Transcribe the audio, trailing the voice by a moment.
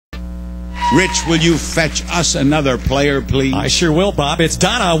Rich, will you fetch us another player, please? I sure will, Bob. It's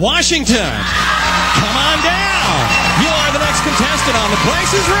Donna Washington. Come on down. You are the next contestant on The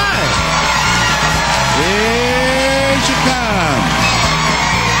Price is Right. Here she comes.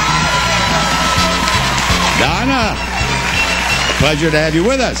 Donna, pleasure to have you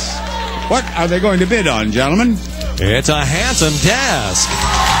with us. What are they going to bid on, gentlemen? It's a handsome desk.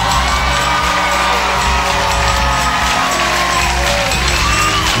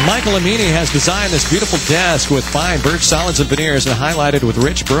 Michael Amini has designed this beautiful desk with fine birch solids and veneers and highlighted with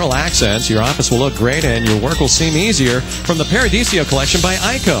rich burl accents. Your office will look great and your work will seem easier from the Paradiso collection by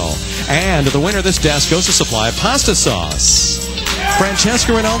Ico. And the winner of this desk goes a supply of pasta sauce.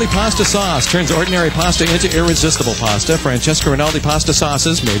 Francesca Rinaldi pasta sauce turns ordinary pasta into irresistible pasta. Francesca Rinaldi pasta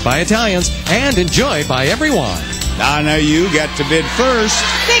sauces made by Italians and enjoyed by everyone. Donna, you get to bid first.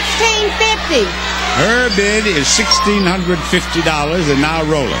 $1,650. Her bid is $1,650 and now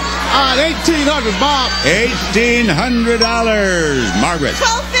rolling. $1,800, Bob. $1,800. Margaret.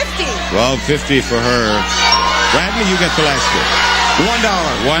 $1,250. $1,250 for her. Bradley, you get the last bid. $1.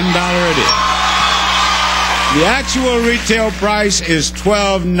 $1 it is. The actual retail price is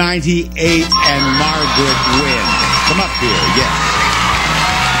 $12.98 and Margaret wins. Come up here, yes.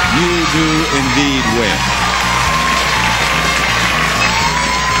 You do indeed win.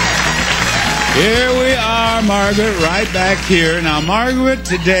 Here we are, Margaret, right back here. Now, Margaret,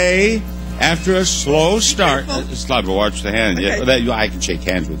 today, after a slow start, Slava, watch the hand. Okay. Yeah, I can shake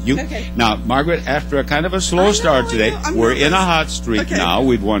hands with you. Okay. Now, Margaret, after a kind of a slow start today, we're in a hot streak now.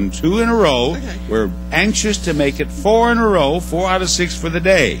 We've won 2 in a row. Okay. We're anxious to make it 4 in a row, 4 out of 6 for the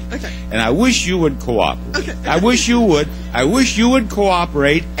day. Okay. And I wish you would cooperate. Okay. I wish you would. I wish you would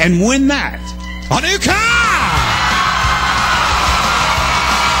cooperate and win that. A new car!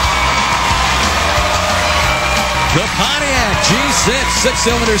 The Pontiac G6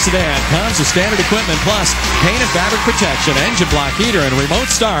 6-cylinder sedan comes with standard equipment plus paint and fabric protection, engine block heater, and remote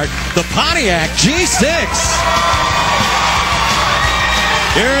start. The Pontiac G6.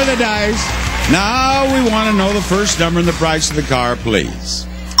 Here are the dice. Now we want to know the first number and the price of the car, please.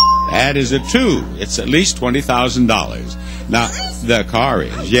 That is a 2. It's at least $20,000. Now, the car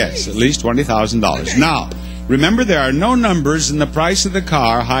is, yes, at least $20,000. Okay. Now, remember there are no numbers in the price of the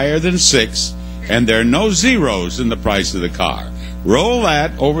car higher than 6. And there are no zeros in the price of the car. Roll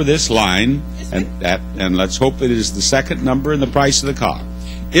that over this line, and let's hope it is the second number in the price of the car.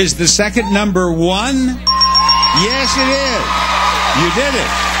 Is the second number 1? Yes, it is. You did it.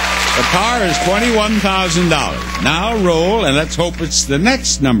 The car is $21,000. Now roll, and let's hope it's the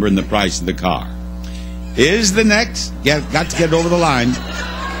next number in the price of the car. Is the next... got to get over the line.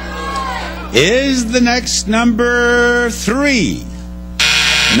 Is the next number 3?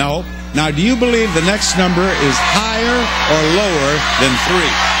 No. Now, do you believe the next number is higher or lower than 3?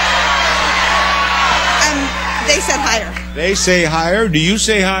 They said higher. They say higher. Do you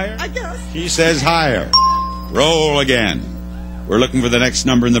say higher? I guess. He says higher. Roll again. We're looking for the next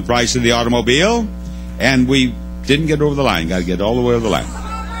number in the price of the automobile, and we didn't get over the line. Got to get all the way over the line.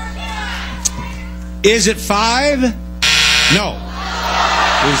 Is it 5? No.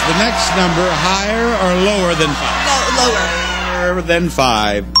 Is the next number higher or lower than 5? No, lower. Than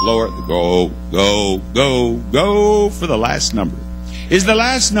 5. Lower. Go for the last number. Is the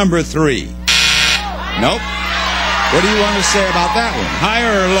last number 3? Nope. What do you want to say about that one?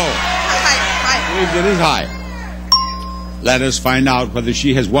 Higher or lower? Higher. It is higher. Let us find out whether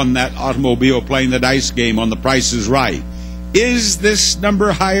she has won that automobile playing the dice game on The Price is Right. Is this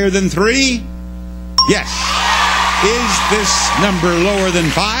number higher than 3? Yes. Is this number lower than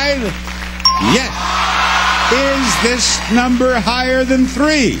 5? Yes. Is this number higher than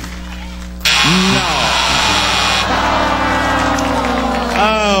 3? No.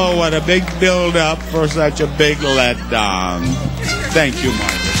 Oh, what a big build-up for such a big letdown. Thank you,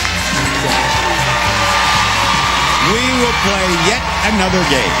 Margaret. We will play yet another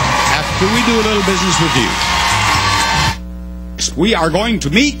game after we do a little business with you. We are going to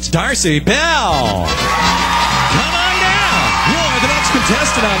meet Darcy Bell. Come on down. You're the next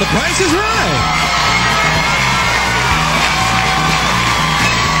contestant on The Price is Right.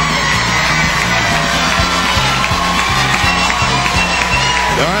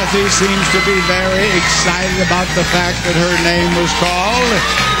 Dorothy seems to be very excited about the fact that her name was called.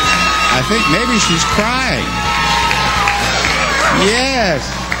 I think maybe she's crying. Yes.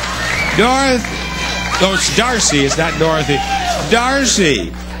 Dorothy. Oh, it's Darcy. It's not Dorothy.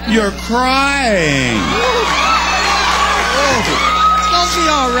 Darcy, you're crying. Don't be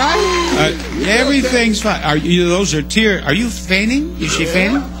all right. Everything's fine. Those are tears. Are you fainting? Is she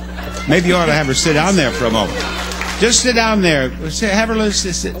fainting? Maybe you ought to have her sit down there for a moment. Just sit down there. Have her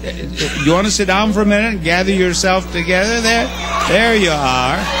listen. You want to sit down for a minute and gather yourself together there? There you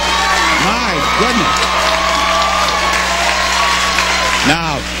are. My goodness.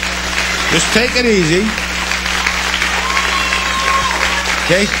 Now, just take it easy.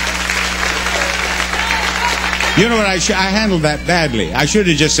 Okay? You know what? I handled that badly. I should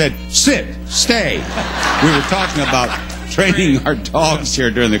have just said, sit, stay. We were talking about training our dogs here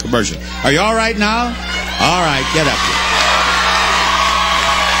during the commercial. Are you all right now? All right, get up here.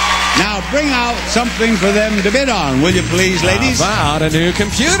 Now, bring out something for them to bid on, will you please, ladies? How about a new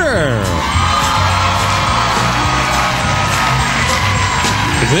computer?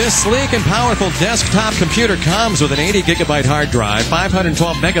 This sleek and powerful desktop computer comes with an 80-gigabyte hard drive,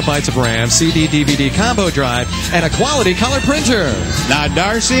 512 megabytes of RAM, CD-DVD combo drive, and a quality color printer. Now,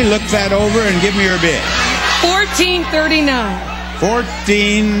 Darcy, look that over and give me your bid. $14.39.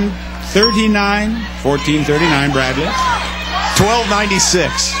 $14.39, Bradley.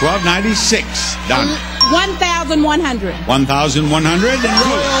 $12.96. $12.96. Done. 1,100. 1,100 and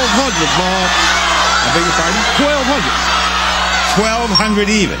Rose. $1,200, Bob. I beg your pardon?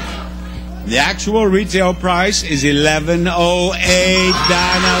 $1,200 even. The actual retail price is $11.08. Donna wins.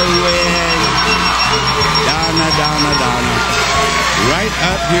 Donna. Right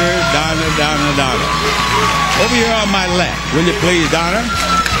up here, Donna. Over here on my left, will you please, Donna?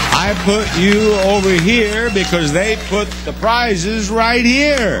 I put you over here because they put the prizes right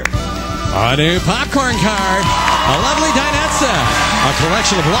here. A new popcorn cart, a lovely dinette set, a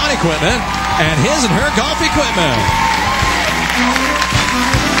collection of lawn equipment, and his and her golf equipment.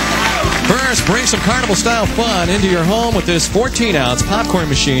 First, bring some carnival-style fun into your home with this 14-ounce popcorn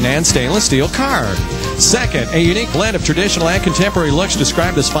machine and stainless steel cart. Second, a unique blend of traditional and contemporary looks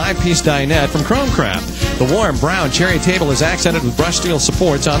described as 5-piece dinette from Chromecraft. The warm brown cherry table is accented with brushed steel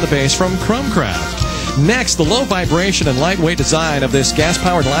supports on the base from Chromecraft. Next, the low vibration and lightweight design of this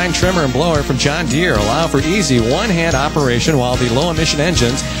gas-powered line trimmer and blower from John Deere allow for easy one-hand operation while the low-emission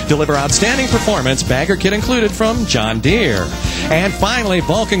engines deliver outstanding performance, bagger kit included from John Deere. And finally,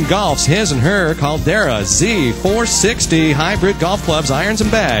 Vulcan Golf's his and her Caldera Z460 hybrid golf clubs, irons,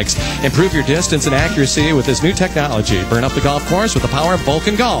 and bags. Improve your distance and accuracy with this new technology. Burn up the golf course with the power of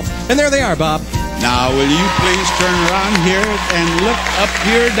Vulcan Golf. And there they are, Bob. Now, will you please turn around here and look up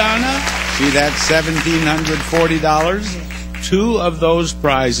here, Donna? See that $1,740? Two of those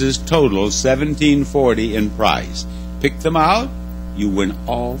prizes total $1,740 in prize. Pick them out, you win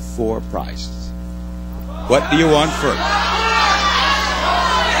all four prizes. What do you want first?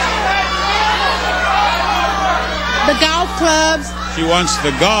 The golf clubs. She wants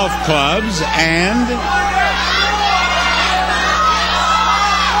the golf clubs and...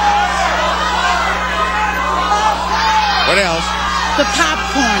 What else? The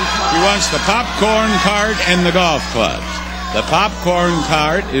popcorn cart. He wants the popcorn cart and the golf clubs. The popcorn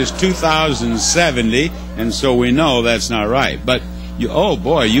cart is $2,070, and so we know that's not right. But, oh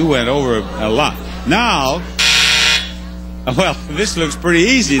boy, you went over a lot. Now, well, this looks pretty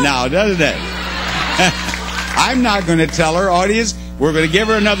easy now, doesn't it? I'm not going to tell her, audience. We're going to give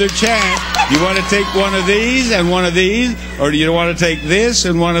her another chance. You want to take one of these and one of these? Or do you want to take this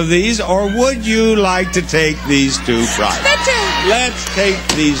and one of these? Or would you like to take these two prizes? Let's take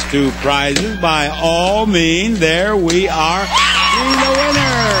these two prizes. By all means, there we are. She's the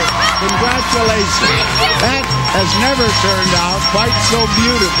winner. Congratulations. That has never turned out quite so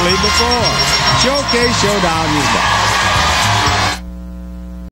beautifully before. Showcase Showdown is back.